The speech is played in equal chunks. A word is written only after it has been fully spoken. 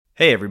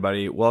Hey,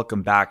 everybody.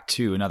 Welcome back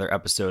to another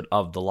episode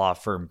of the Law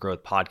Firm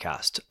Growth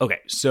Podcast. Okay,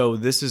 so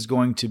this is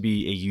going to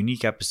be a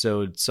unique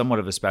episode, somewhat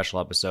of a special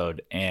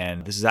episode,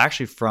 and this is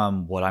actually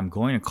from what I'm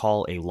going to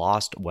call a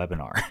lost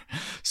webinar.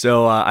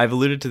 So I've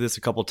alluded to this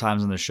a couple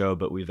times on the show,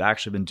 but we've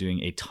actually been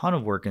doing a ton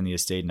of work in the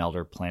estate and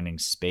elder planning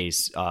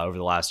space over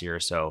the last year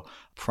or so,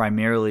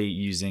 primarily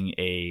using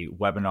a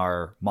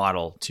webinar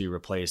model to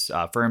replace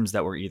firms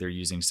that were either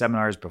using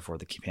seminars before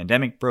the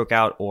pandemic broke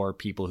out or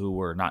people who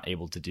were not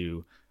able to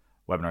do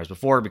webinars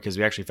before, because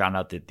we actually found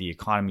out that the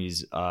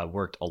economies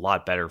worked a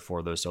lot better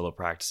for those solo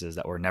practices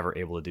that were never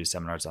able to do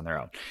seminars on their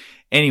own.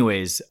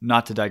 Anyways,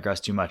 not to digress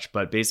too much,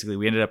 but basically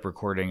we ended up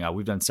recording,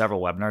 we've done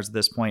several webinars at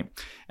this point,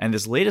 and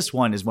this latest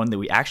one is one that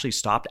we actually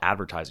stopped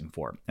advertising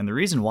for. And the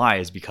reason why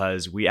is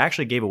because we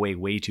actually gave away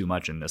way too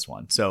much in this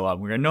one. So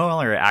we're no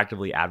longer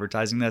actively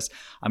advertising this.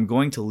 I'm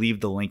going to leave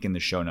the link in the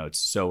show notes.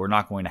 So we're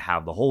not going to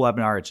have the whole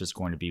webinar. It's just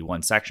going to be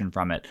one section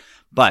from it.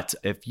 But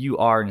if you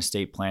are an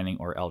estate planning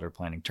or elder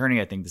planning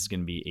attorney, I think this is going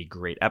to be a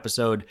great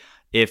episode.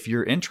 If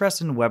you're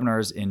interested in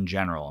webinars in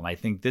general, and I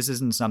think this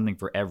isn't something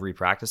for every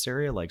practice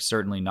area, like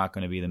certainly not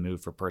going to be the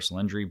move for personal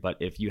injury, but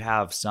if you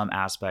have some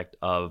aspect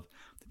of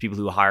the people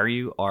who hire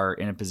you are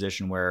in a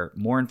position where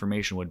more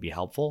information would be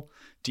helpful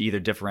to either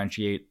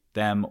differentiate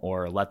them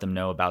or let them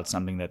know about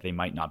something that they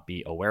might not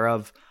be aware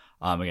of.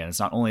 Again, it's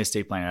not only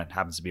estate planning that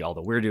happens to be all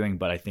that we're doing,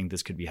 but I think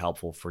this could be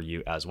helpful for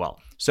you as well.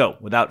 So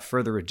without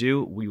further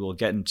ado, we will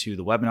get into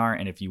the webinar.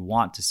 And if you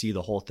want to see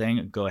the whole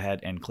thing, go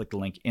ahead and click the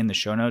link in the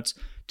show notes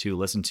to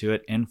listen to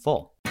it in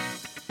full.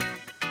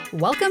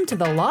 Welcome to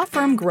the Law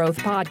Firm Growth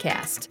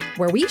Podcast,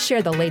 where we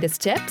share the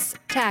latest tips,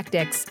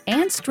 tactics,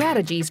 and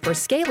strategies for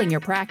scaling your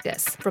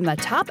practice from the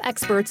top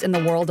experts in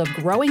the world of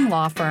growing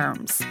law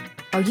firms.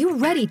 Are you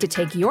ready to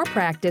take your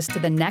practice to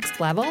the next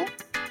level?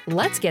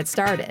 Let's get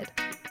started.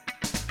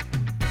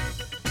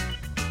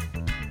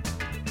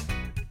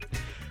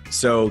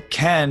 So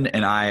Ken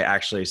and I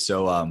actually,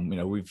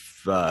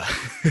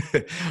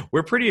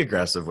 we're pretty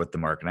aggressive with the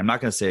market. I'm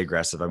not going to say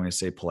aggressive. I'm going to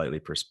say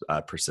politely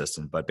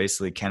persistent. But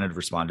basically, Ken had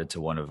responded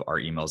to one of our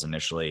emails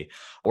initially,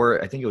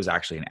 or I think it was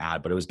actually an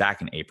ad, but it was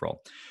back in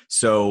April.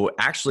 So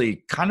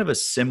actually, kind of a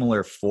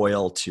similar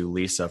foil to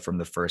Lisa from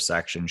the first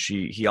section.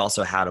 He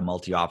also had a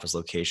multi-office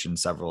location,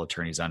 several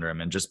attorneys under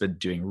him, and just been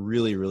doing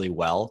really, really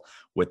well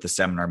with the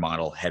seminar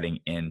model heading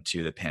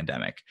into the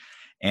pandemic.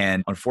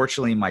 And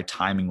unfortunately, my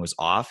timing was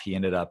off. He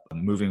ended up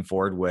moving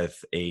forward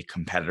with a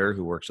competitor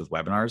who works with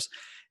webinars.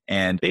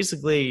 And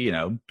basically,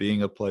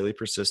 being a politely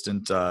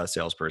persistent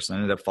salesperson, I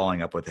ended up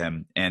following up with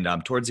him. And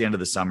towards the end of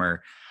the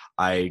summer,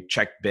 I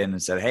checked Ben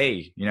and said,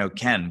 hey,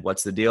 Ken,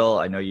 what's the deal?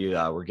 I know you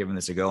were giving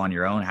this a go on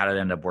your own. How did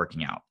it end up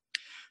working out?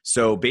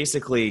 So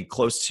basically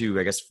close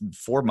to,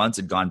 4 months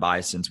had gone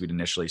by since we'd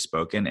initially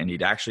spoken. And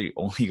he'd actually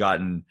only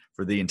gotten,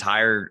 for the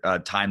entire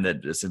time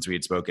that since we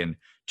had spoken,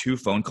 2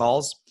 phone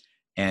calls.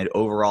 And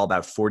overall,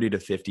 about 40 to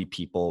 50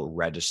 people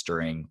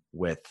registering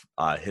with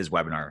his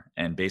webinar.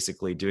 And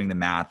basically doing the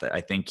math,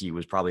 I think he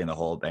was probably in the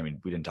hole. I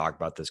mean, we didn't talk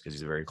about this because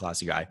he's a very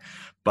classy guy,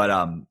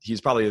 but he's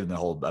probably in the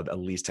hole of at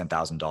least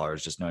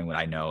 $10,000, just knowing what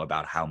I know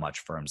about how much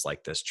firms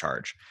like this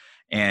charge.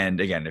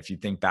 And again, if you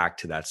think back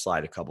to that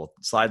slide a couple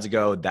slides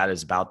ago, that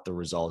is about the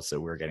results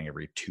that we're getting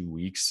every 2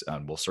 weeks.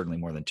 Well, certainly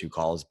more than 2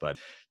 calls, but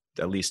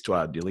at least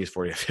 40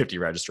 to 50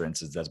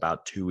 registrants. That's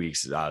about 2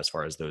 weeks as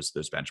far as those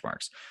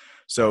benchmarks.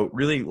 So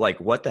really,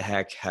 what the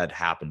heck had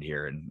happened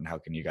here, and how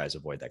can you guys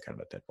avoid that kind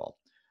of a pitfall?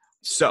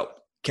 So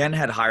Ken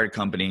had hired a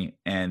company,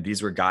 and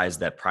these were guys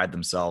that pride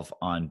themselves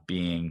on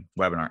being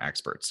webinar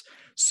experts.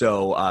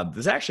 So this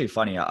is actually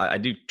funny. I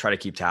do try to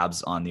keep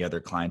tabs on the other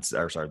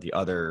the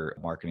other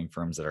marketing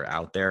firms that are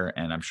out there,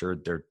 and I'm sure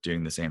they're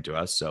doing the same to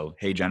us. So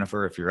hey,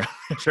 Jennifer, if you're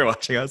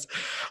watching us,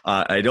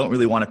 I don't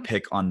really want to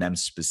pick on them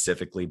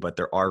specifically, but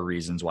there are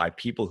reasons why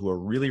people who are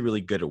really,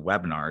 really good at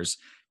webinars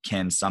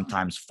can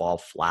sometimes fall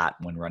flat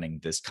when running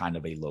this kind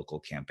of a local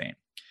campaign.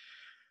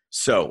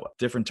 So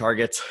different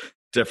targets,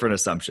 different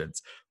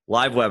assumptions.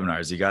 Live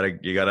webinars, you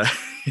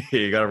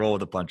gotta roll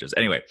with the punches.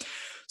 Anyway,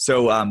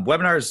 so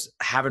webinars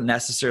haven't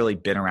necessarily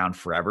been around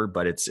forever,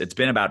 but it's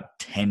been about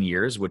 10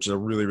 years, which is a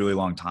really, really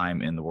long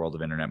time in the world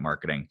of internet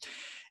marketing.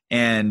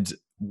 And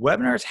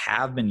webinars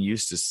have been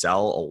used to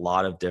sell a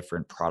lot of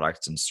different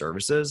products and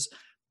services,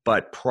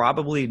 but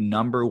probably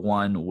number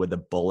one with a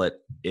bullet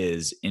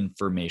is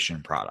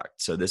information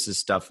product. So this is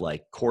stuff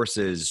like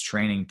courses,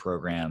 training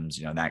programs,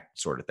 that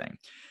sort of thing.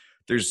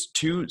 There's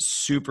 2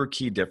 super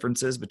key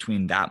differences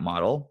between that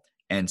model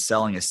and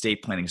selling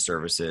estate planning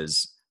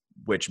services,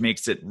 which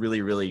makes it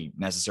really, really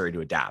necessary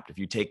to adapt. If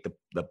you take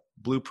the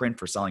blueprint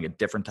for selling a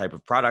different type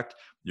of product,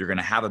 you're going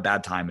to have a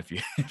bad time if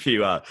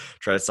you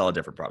try to sell a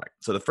different product.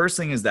 So the first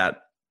thing is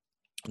that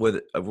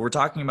if we're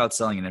talking about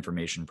selling an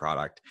information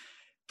product,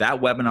 that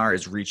webinar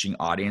is reaching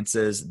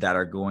audiences that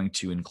are going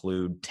to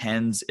include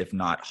tens, if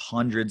not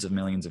hundreds of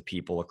millions of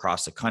people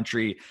across the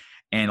country.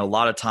 And a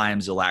lot of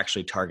times you'll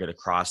actually target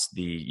across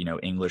the,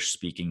 English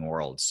speaking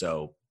world.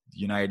 So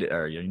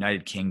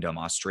United Kingdom,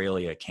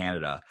 Australia,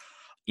 Canada,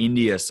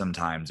 India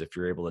sometimes, if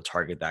you're able to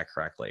target that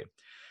correctly.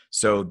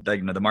 So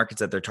the markets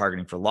that they're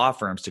targeting for law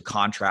firms, to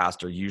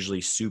contrast, are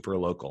usually super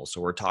local. So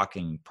we're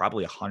talking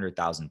probably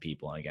 100,000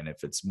 people. And again,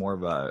 if it's more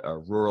of a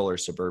rural or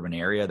suburban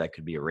area, that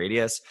could be a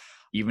radius.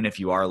 Even if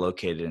you are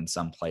located in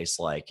some place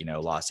like,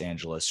 Los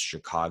Angeles,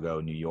 Chicago,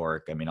 New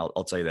York. I mean,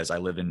 I'll tell you this, I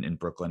live in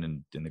Brooklyn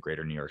and in the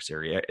greater New York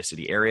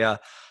City area.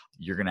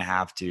 You're going to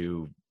have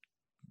to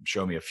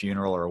show me a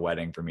funeral or a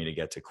wedding for me to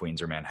get to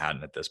Queens or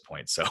Manhattan at this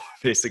point. So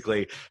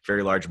basically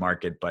very large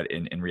market, but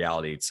in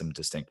reality, it's some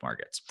distinct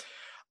markets.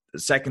 The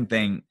second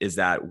thing is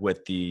that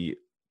with the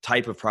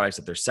type of products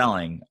that they're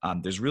selling,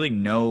 there's really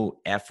no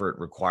effort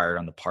required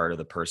on the part of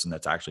the person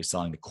that's actually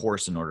selling the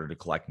course in order to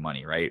collect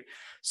money, right?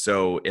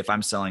 So if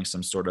I'm selling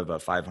some sort of a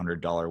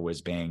 $500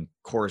 whiz-bang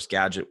course,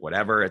 gadget,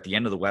 whatever, at the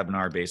end of the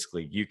webinar,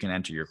 basically you can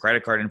enter your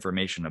credit card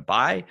information to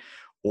buy,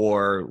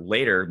 or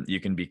later you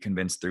can be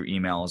convinced through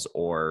emails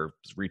or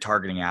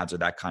retargeting ads or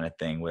that kind of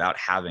thing without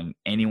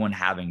anyone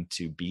having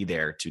to be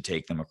there to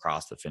take them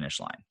across the finish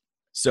line.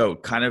 So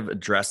kind of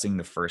addressing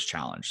the first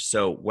challenge.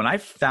 So when I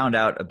found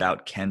out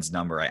about Ken's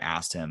number, I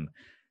asked him,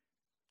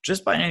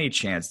 just by any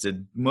chance,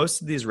 did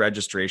most of these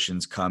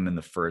registrations come in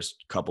the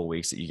first couple of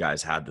weeks that you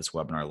guys had this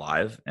webinar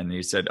live? And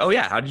he said, oh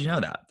yeah, how did you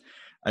know that?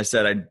 I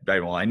said,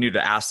 I knew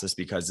to ask this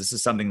because this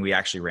is something we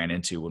actually ran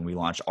into when we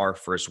launched our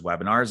first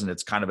webinars, and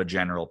it's kind of a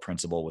general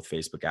principle with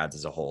Facebook ads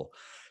as a whole.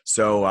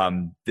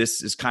 So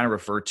this is kind of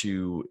referred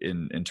to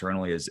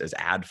internally as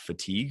ad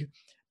fatigue.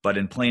 But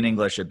in plain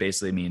English, it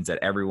basically means that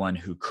everyone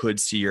who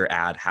could see your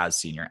ad has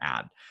seen your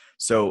ad.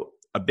 So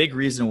a big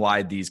reason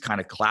why these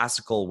kind of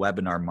classical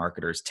webinar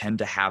marketers tend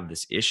to have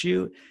this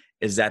issue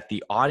is that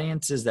the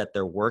audiences that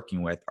they're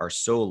working with are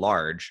so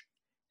large,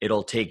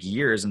 it'll take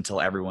years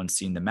until everyone's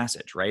seen the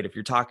message, right? If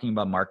you're talking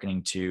about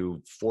marketing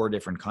to 4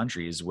 different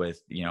countries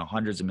with,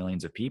 hundreds of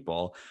millions of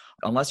people,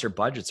 unless your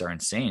budgets are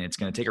insane, it's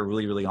going to take a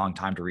really, really long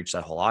time to reach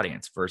that whole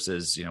audience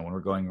versus, when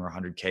we're going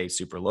 100K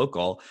super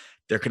local,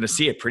 they're going to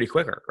see it pretty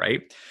quicker,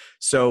 right?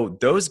 So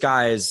those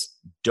guys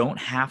don't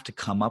have to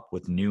come up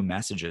with new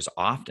messages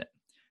often.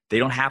 They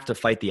don't have to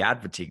fight the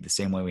ad fatigue the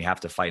same way we have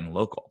to fight in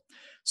local.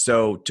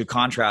 So to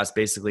contrast,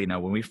 basically,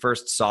 when we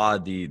first saw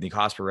the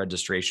cost per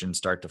registration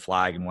start to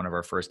flag in one of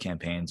our first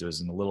campaigns, it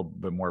was in a little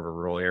bit more of a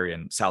rural area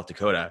in South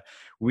Dakota.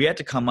 We had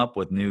to come up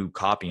with new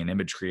copy and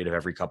image creative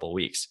every couple of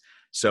weeks.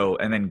 So,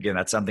 and then again,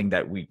 that's something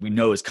that we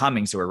know is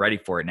coming, so we're ready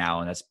for it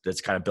now. And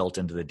that's kind of built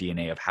into the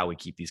DNA of how we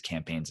keep these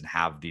campaigns and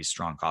have these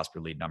strong cost per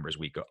lead numbers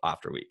week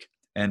after week.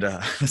 And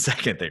the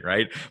second thing,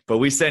 right? But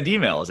we sent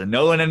emails and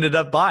no one ended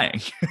up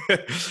buying.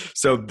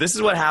 So this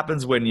is what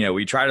happens when,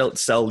 we try to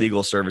sell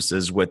legal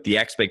services with the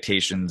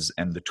expectations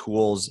and the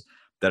tools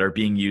that are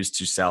being used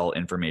to sell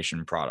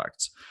information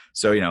products.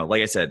 So,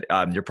 like I said,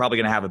 you're probably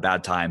going to have a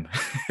bad time,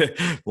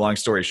 long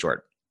story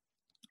short.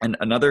 And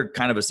another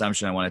kind of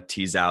assumption I want to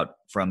tease out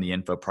from the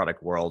info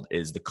product world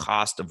is the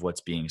cost of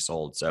what's being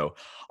sold. So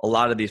a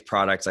lot of these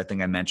products, I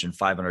think I mentioned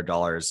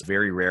 $500,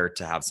 very rare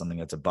to have something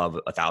that's above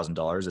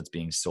 $1,000 that's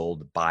being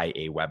sold by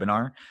a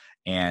webinar,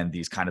 and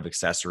these kind of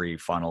accessory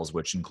funnels,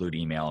 which include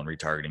email and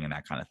retargeting and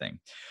that kind of thing.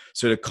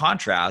 So to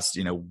contrast,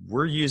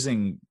 we're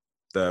using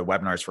the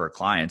webinars for our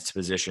clients to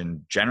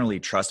position generally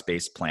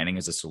trust-based planning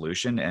as a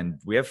solution. And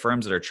we have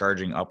firms that are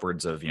charging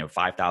upwards of,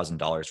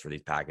 $5,000 for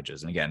these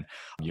packages. And again,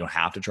 you don't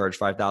have to charge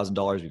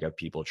 $5,000. We've got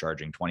people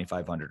charging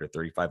 $2,500 or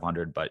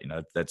 $3,500, but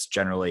that's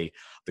generally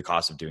the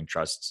cost of doing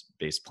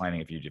trust-based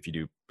planning if you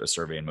do a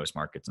survey in most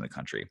markets in the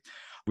country.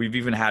 We've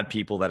even had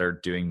people that are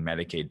doing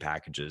Medicaid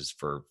packages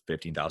for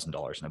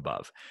 $15,000 and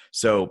above.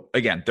 So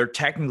again, there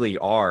technically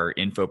are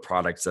info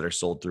products that are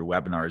sold through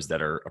webinars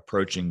that are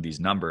approaching these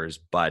numbers,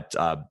 but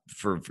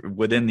for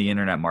within the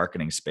internet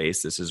marketing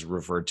space, this is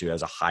referred to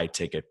as a high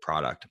ticket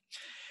product.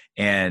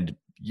 And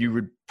you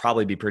would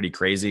probably be pretty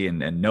crazy,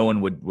 and no one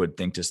would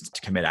think to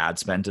commit ad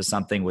spend to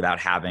something without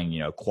having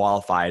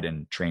qualified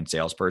and trained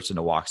salesperson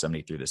to walk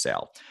somebody through the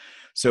sale.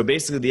 So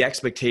basically the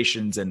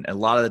expectations, and a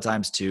lot of the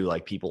times too,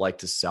 like people like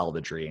to sell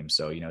the dream.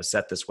 So,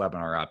 set this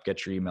webinar up,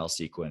 get your email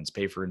sequence,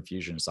 pay for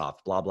Infusionsoft,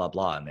 blah, blah,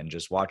 blah, and then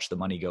just watch the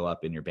money go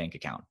up in your bank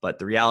account. But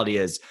the reality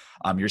is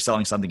you're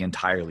selling something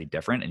entirely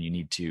different, and you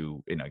need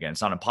to, again,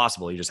 it's not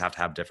impossible. You just have to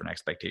have different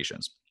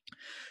expectations.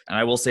 And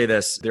I will say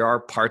this, there are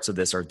parts of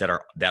this that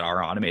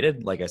are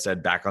automated. Like I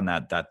said, back on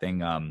that thing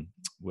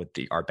with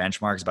our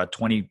benchmarks, about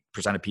 20%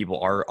 of people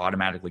are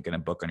automatically going to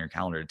book on your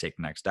calendar to take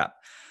the next step.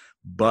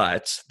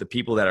 But the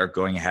people that are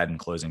going ahead and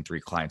closing 3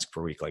 clients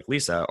per week, like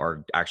Lisa,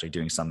 are actually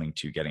doing something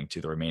to getting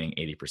to the remaining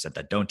 80%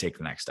 that don't take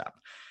the next step.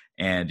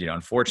 And,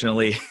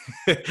 unfortunately,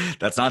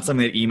 that's not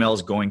something that email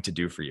is going to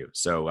do for you.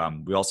 So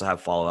we also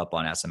have follow-up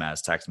on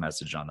SMS, text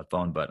message, on the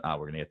phone, but we're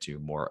going to get to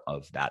more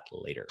of that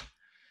later.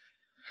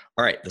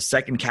 All right, the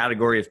second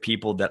category of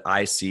people that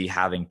I see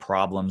having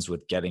problems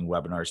with getting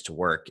webinars to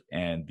work,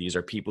 and these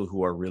are people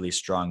who are really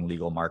strong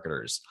legal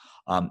marketers.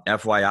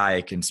 FYI,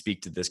 I can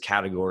speak to this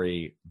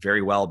category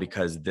very well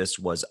because this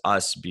was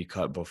us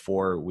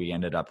before we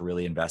ended up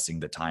really investing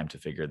the time to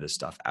figure this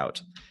stuff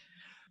out.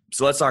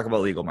 So let's talk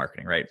about legal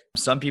marketing, right?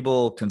 Some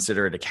people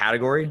consider it a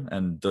category,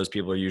 and those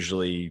people are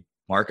usually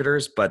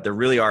marketers, but there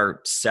really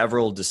are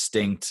several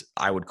distinct,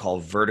 I would call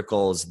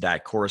verticals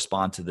that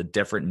correspond to the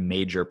different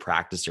major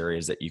practice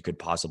areas that you could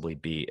possibly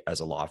be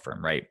as a law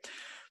firm, right?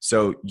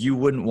 So you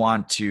wouldn't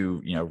want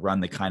to,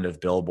 run the kind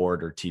of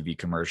billboard or TV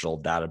commercial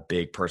that a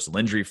big personal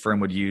injury firm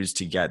would use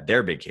to get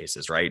their big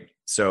cases, right?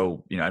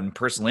 So, in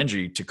personal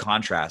injury, to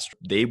contrast,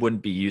 they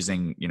wouldn't be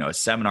using, a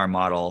seminar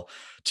model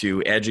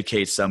to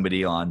educate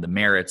somebody on the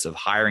merits of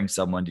hiring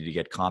someone to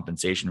get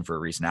compensation for a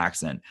recent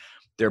accident.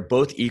 They're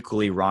both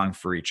equally wrong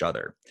for each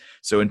other.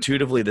 So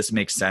intuitively, this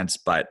makes sense.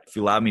 But if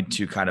you allow me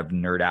to kind of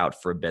nerd out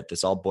for a bit,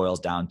 this all boils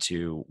down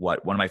to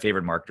what one of my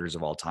favorite marketers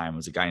of all time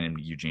was a guy named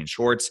Eugene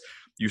Schwartz,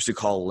 used to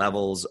call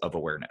levels of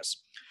awareness.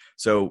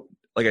 So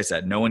like I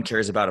said, no one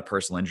cares about a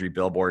personal injury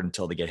billboard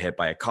until they get hit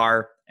by a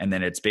car. And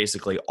then it's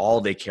basically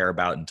all they care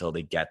about until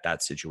they get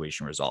that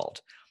situation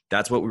resolved.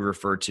 That's what we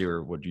refer to,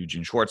 or what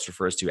Eugene Schwartz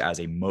refers to as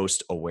a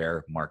most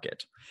aware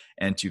market.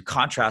 And to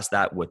contrast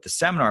that with the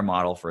seminar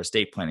model for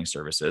estate planning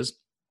services,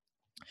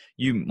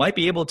 you might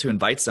be able to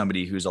invite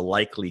somebody who's a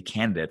likely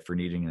candidate for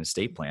needing an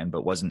estate plan,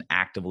 but wasn't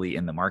actively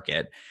in the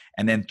market.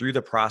 And then through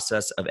the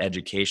process of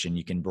education,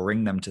 you can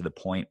bring them to the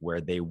point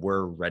where they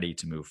were ready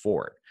to move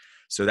forward.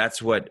 So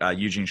that's what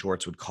Eugene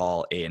Schwartz would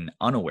call an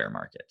unaware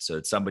market. So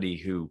it's somebody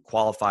who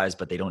qualifies,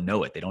 but they don't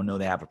know it. They don't know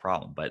they have a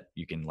problem, but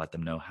you can let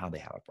them know how they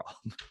have a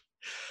problem.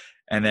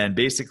 And then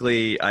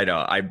basically,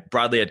 I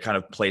broadly had kind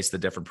of placed the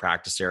different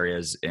practice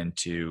areas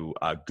into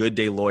good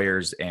day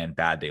lawyers and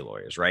bad day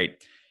lawyers, right?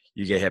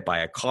 You get hit by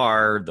a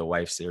car, the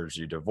wife serves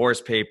you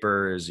divorce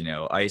papers,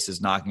 ICE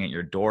is knocking at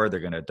your door,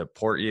 they're going to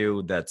deport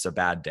you. That's a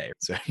bad day.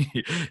 So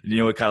you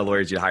know what kind of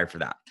lawyers you'd hire for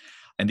that.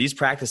 And these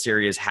practice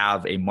areas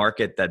have a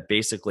market that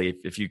basically,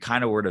 if you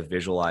kind of were to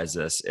visualize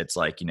this, it's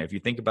like, if you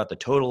think about the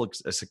total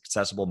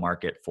accessible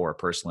market for a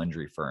personal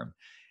injury firm,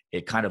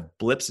 it kind of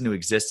blips into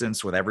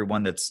existence with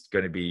everyone that's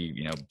going to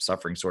be,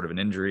 suffering sort of an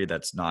injury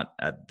that's not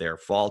at their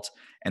fault.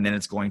 And then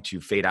it's going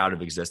to fade out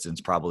of existence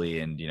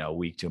probably in, a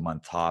week to a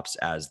month tops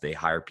as they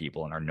hire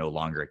people and are no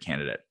longer a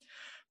candidate.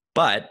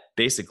 But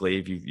basically,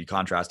 if you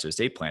contrast to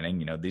estate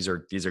planning, these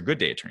are good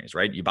day attorneys,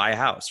 right? You buy a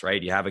house,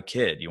 right? You have a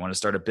kid, you want to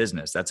start a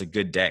business. That's a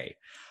good day.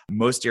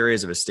 Most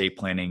areas of estate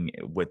planning,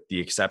 with the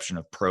exception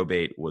of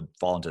probate, would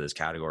fall into this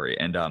category.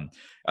 And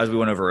as we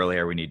went over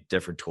earlier, we need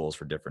different tools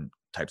for different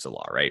types of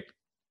law, right?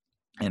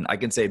 And I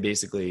can say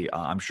basically,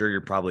 I'm sure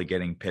you're probably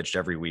getting pitched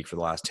every week for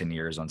the last 10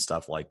 years on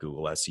stuff like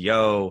Google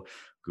SEO,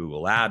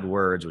 Google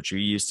AdWords, which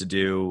we used to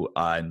do,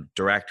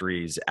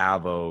 directories,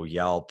 Avvo,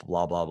 Yelp,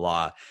 blah, blah,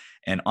 blah.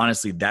 And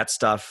honestly, that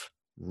stuff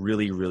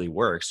really, really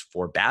works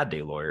for bad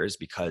day lawyers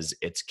because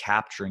it's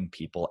capturing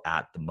people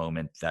at the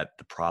moment that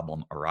the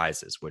problem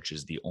arises, which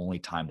is the only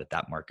time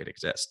that market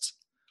exists.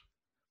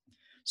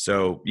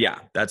 So yeah,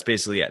 that's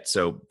basically it.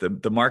 So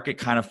the market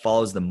kind of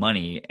follows the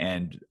money,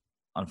 and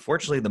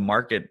unfortunately, the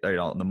market,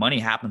 the money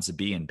happens to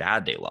be in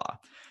bad day law.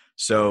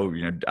 So,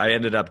 I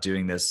ended up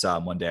doing this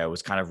one day. I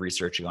was kind of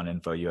researching on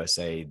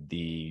InfoUSA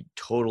the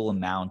total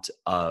amount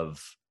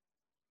of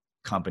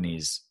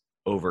companies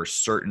over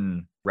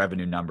certain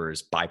revenue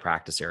numbers by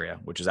practice area,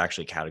 which is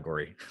actually a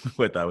category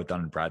with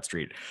Dun &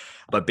 Bradstreet.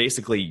 But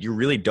basically, you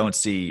really don't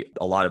see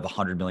a lot of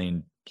 100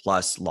 million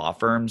plus law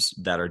firms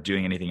that are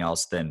doing anything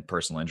else than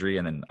personal injury.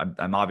 And then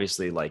I'm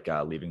obviously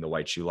leaving the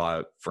white shoe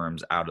law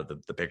firms out of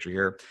the picture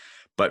here.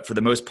 But for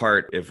the most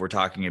part, if we're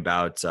talking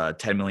about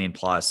 10 million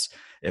plus,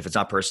 if it's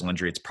not personal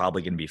injury, it's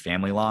probably going to be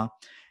family law.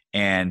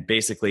 And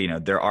basically,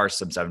 there are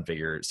some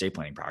 7-figure estate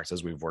planning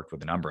practices. We've worked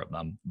with a number of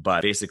them,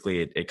 but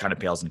basically it kind of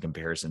pales in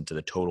comparison to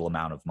the total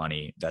amount of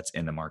money that's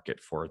in the market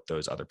for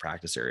those other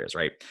practice areas,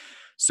 right?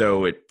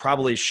 So it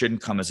probably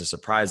shouldn't come as a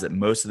surprise that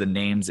most of the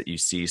names that you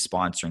see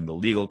sponsoring the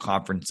legal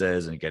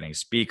conferences and getting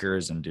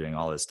speakers and doing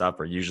all this stuff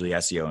are usually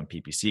SEO and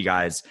PPC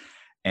guys.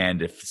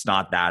 And if it's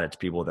not that, it's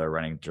people that are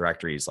running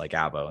directories like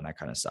Avvo and that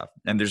kind of stuff.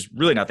 And there's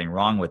really nothing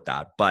wrong with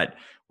that. But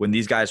when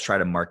these guys try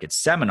to market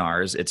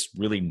seminars, it's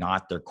really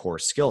not their core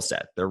skill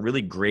set. They're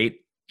really great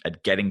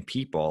at getting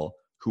people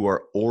who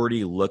are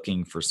already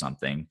looking for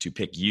something to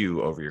pick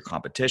you over your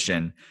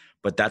competition.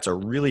 But that's a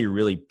really,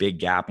 really big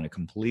gap and a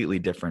completely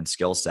different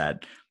skill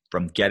set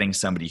from getting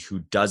somebody who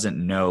doesn't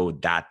know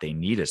that they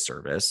need a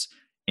service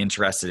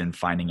interested in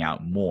finding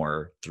out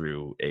more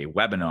through a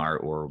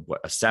webinar or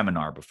a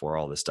seminar before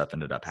all this stuff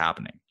ended up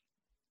happening.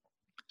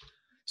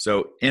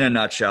 So in a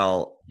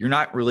nutshell, you're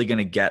not really going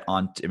to get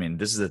on.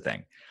 This is the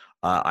thing.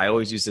 I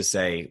always used to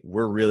say,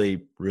 we're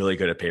really, really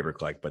good at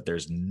pay-per-click, but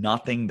there's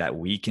nothing that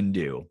we can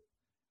do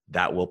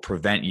that will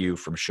prevent you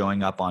from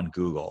showing up on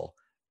Google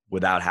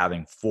without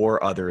having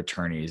 4 other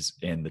attorneys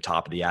in the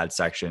top of the ad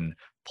section,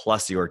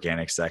 plus the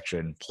organic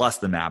section, plus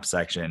the map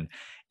section.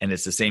 And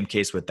it's the same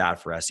case with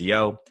that for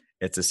SEO.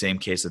 It's the same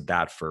case with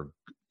that for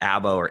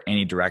Avvo or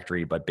any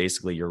directory, but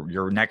basically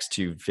you're next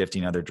to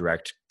 15 other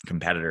direct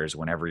competitors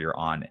whenever you're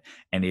on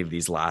any of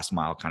these last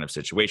mile kind of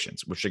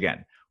situations, which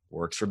again,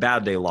 works for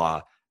bad day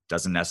law,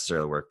 doesn't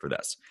necessarily work for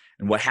this.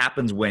 And what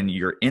happens when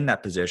you're in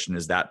that position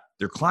is that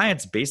your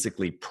client's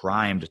basically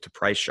primed to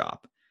price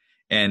shop.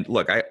 And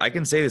look, I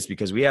can say this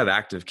because we have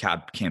active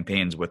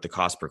campaigns with the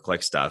cost per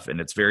click stuff,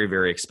 and it's very,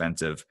 very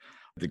expensive.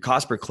 The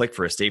cost per click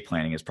for estate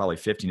planning is probably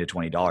 $15 to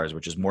 $20,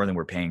 which is more than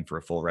we're paying for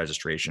a full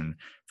registration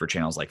for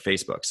channels like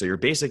Facebook. So you're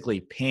basically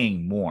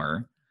paying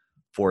more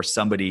for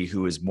somebody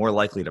who is more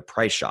likely to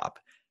price shop.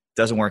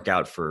 Doesn't work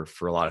out for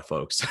a lot of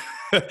folks.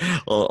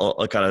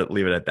 I'll kind of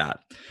leave it at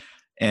that.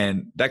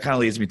 And that kind of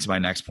leads me to my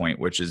next point,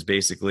 which is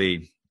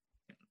basically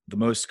the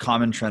most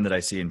common trend that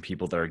I see in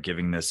people that are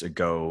giving this a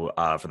go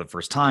for the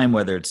first time,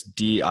 whether it's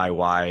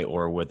DIY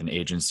or with an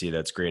agency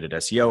that's great at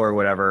SEO or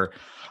whatever.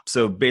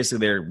 So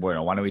basically they're,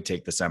 well, why don't we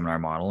take the seminar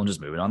model and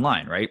just move it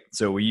online, right?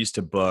 So we used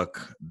to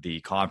book the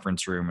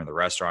conference room or the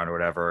restaurant or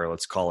whatever,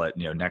 let's call it,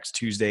 next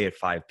Tuesday at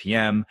 5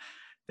 p.m.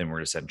 Then we're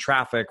going to send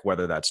traffic,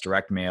 whether that's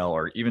direct mail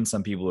or even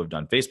some people who have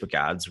done Facebook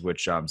ads,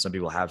 which some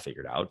people have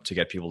figured out to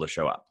get people to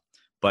show up.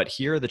 But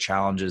here are the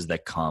challenges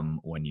that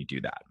come when you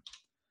do that.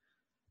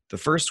 The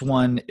first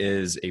one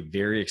is a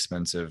very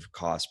expensive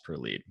cost per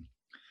lead.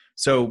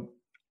 So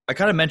I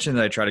kind of mentioned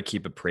that I try to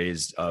keep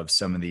appraised of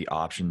some of the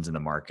options in the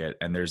market.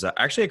 And there's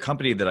actually a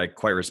company that I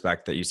quite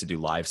respect that used to do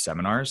live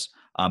seminars,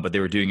 but they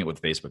were doing it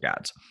with Facebook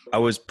ads. I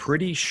was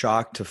pretty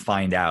shocked to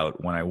find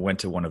out when I went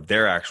to one of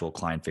their actual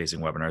client-facing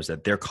webinars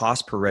that their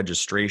cost per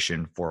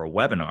registration for a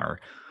webinar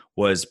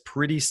was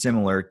pretty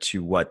similar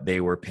to what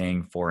they were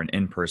paying for an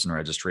in-person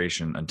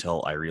registration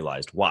until I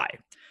realized why.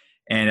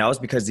 And that was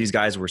because these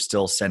guys were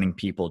still sending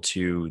people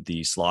to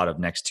the slot of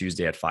next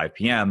Tuesday at 5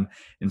 p.m.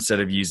 instead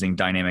of using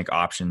dynamic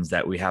options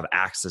that we have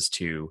access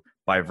to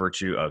by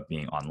virtue of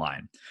being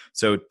online.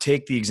 So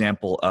take the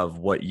example of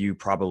what you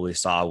probably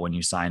saw when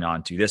you signed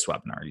on to this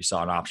webinar. You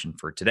saw an option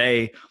for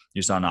today,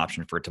 you saw an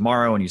option for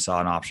tomorrow, and you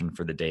saw an option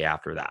for the day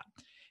after that.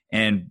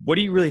 And what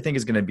do you really think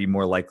is going to be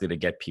more likely to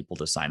get people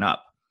to sign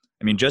up?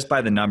 I mean, just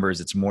by the numbers,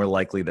 it's more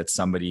likely that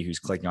somebody who's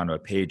clicking onto a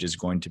page is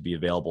going to be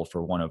available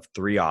for one of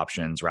three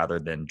options rather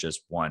than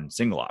just one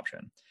single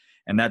option.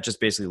 And that just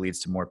basically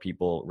leads to more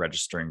people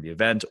registering the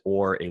event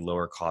or a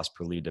lower cost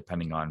per lead,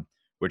 depending on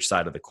which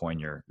side of the coin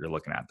you're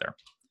looking at there.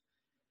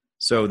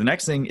 So the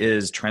next thing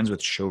is trends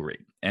with show rate.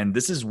 And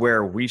this is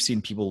where we've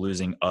seen people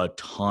losing a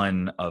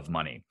ton of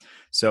money.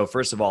 So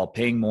first of all,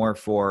 paying more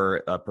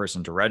for a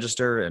person to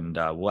register, and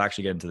we'll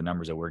actually get into the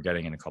numbers that we're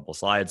getting in a couple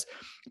slides,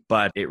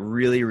 but it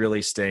really,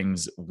 really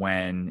stings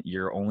when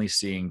you're only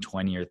seeing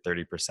 20 or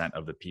 30%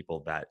 of the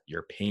people that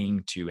you're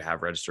paying to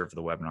have registered for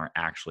the webinar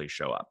actually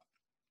show up.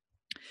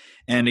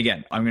 And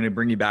again, I'm going to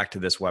bring you back to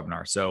this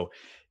webinar. So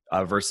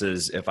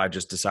versus if I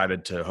just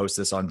decided to host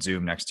this on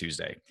Zoom next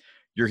Tuesday.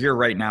 You're here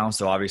right now,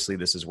 so obviously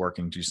this is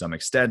working to some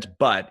extent,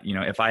 but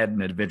if I had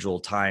an individual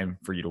time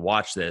for you to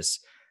watch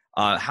this,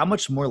 how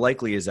much more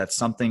likely is that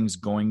something's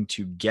going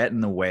to get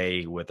in the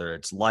way, whether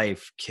it's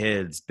life,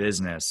 kids,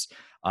 business,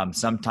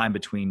 sometime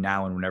between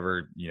now and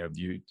whenever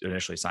you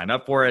initially sign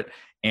up for it,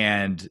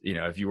 and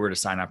if you were to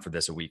sign up for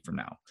this a week from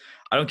now.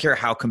 I don't care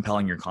how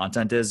compelling your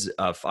content is.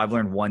 If I've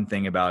learned one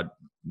thing about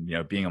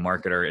being a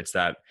marketer, it's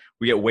that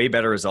we get way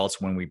better results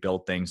when we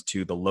build things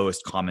to the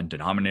lowest common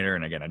denominator.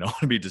 And again, I don't want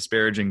to be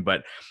disparaging,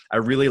 but I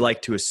really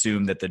like to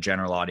assume that the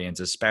general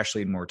audience,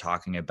 especially when we're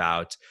talking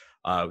about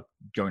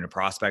going to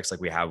prospects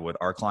like we have with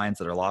our clients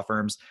that are law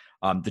firms,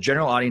 the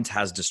general audience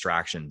has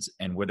distractions.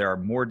 And where there are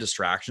more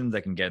distractions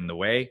that can get in the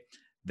way,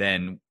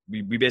 then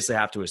we basically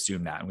have to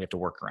assume that and we have to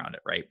work around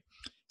it, right?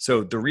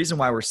 So the reason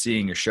why we're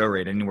seeing a show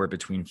rate anywhere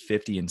between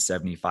 50 and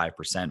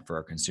 75% for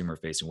our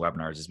consumer-facing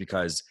webinars is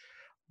because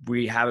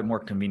we have it more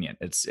convenient.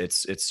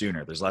 It's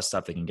sooner. There's less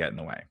stuff that can get in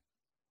the way.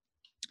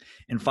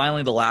 And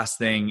finally, the last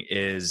thing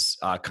is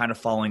kind of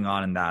following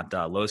on in that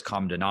lowest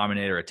common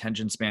denominator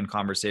attention span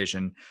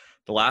conversation.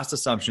 The last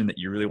assumption that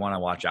you really want to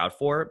watch out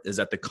for is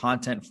that the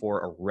content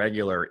for a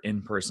regular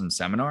in-person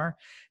seminar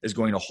is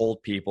going to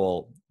hold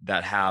people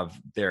that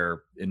have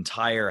their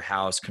entire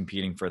house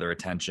competing for their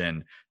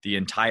attention, the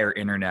entire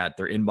internet,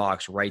 their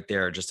inbox right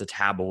there, just a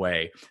tab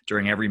away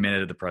during every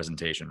minute of the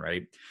presentation,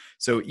 right?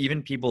 So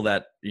even people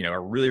that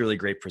are really, really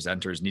great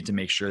presenters need to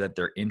make sure that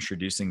they're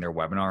introducing their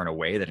webinar in a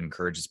way that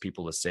encourages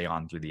people to stay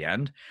on through the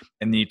end,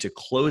 and they need to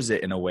close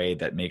it in a way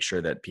that makes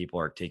sure that people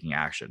are taking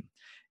action.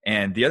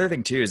 And the other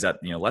thing too is that,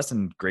 less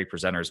than great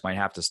presenters might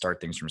have to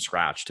start things from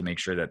scratch to make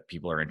sure that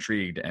people are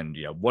intrigued. And,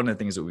 one of the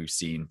things that we've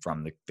seen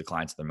from the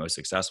clients that are most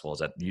successful is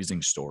that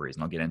using stories,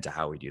 and I'll get into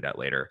how we do that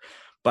later.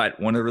 But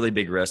one of the really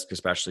big risks,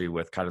 especially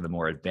with kind of the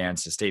more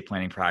advanced estate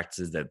planning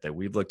practices that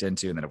we've looked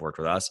into and that have worked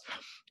with us,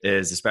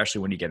 is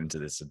especially when you get into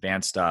this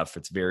advanced stuff,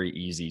 it's very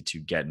easy to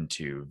get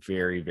into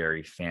very,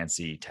 very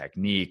fancy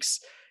techniques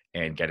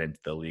and get into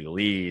the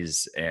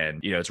legalese.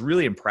 And, it's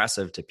really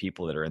impressive to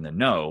people that are in the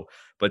know,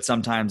 but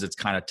sometimes it's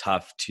kind of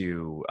tough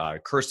to,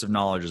 cursive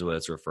knowledge is what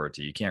it's referred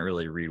to. You can't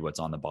really read what's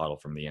on the bottle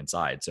from the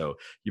inside. So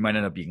you might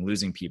end up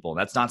losing people. And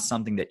that's not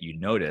something that you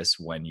notice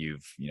when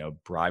you've,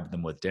 bribed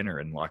them with dinner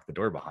and locked the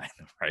door behind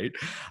them, right?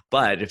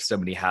 But if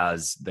somebody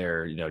has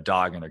their,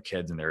 dog and their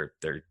kids and their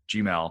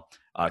Gmail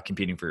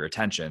competing for your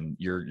attention,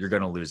 you're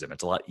going to lose them.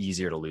 It's a lot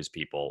easier to lose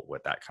people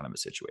with that kind of a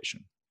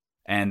situation.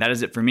 And that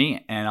is it for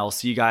me. And I'll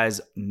see you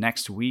guys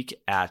next week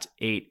at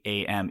 8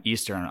 a.m.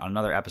 Eastern on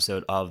another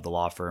episode of the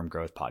Law Firm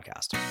Growth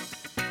Podcast.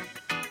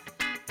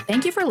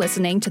 Thank you for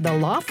listening to the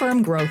Law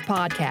Firm Growth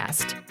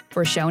Podcast.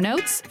 For show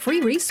notes,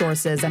 free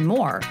resources, and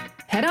more,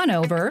 head on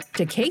over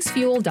to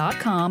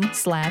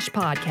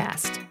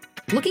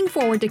casefuel.com/podcast. Looking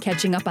forward to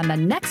catching up on the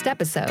next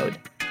episode.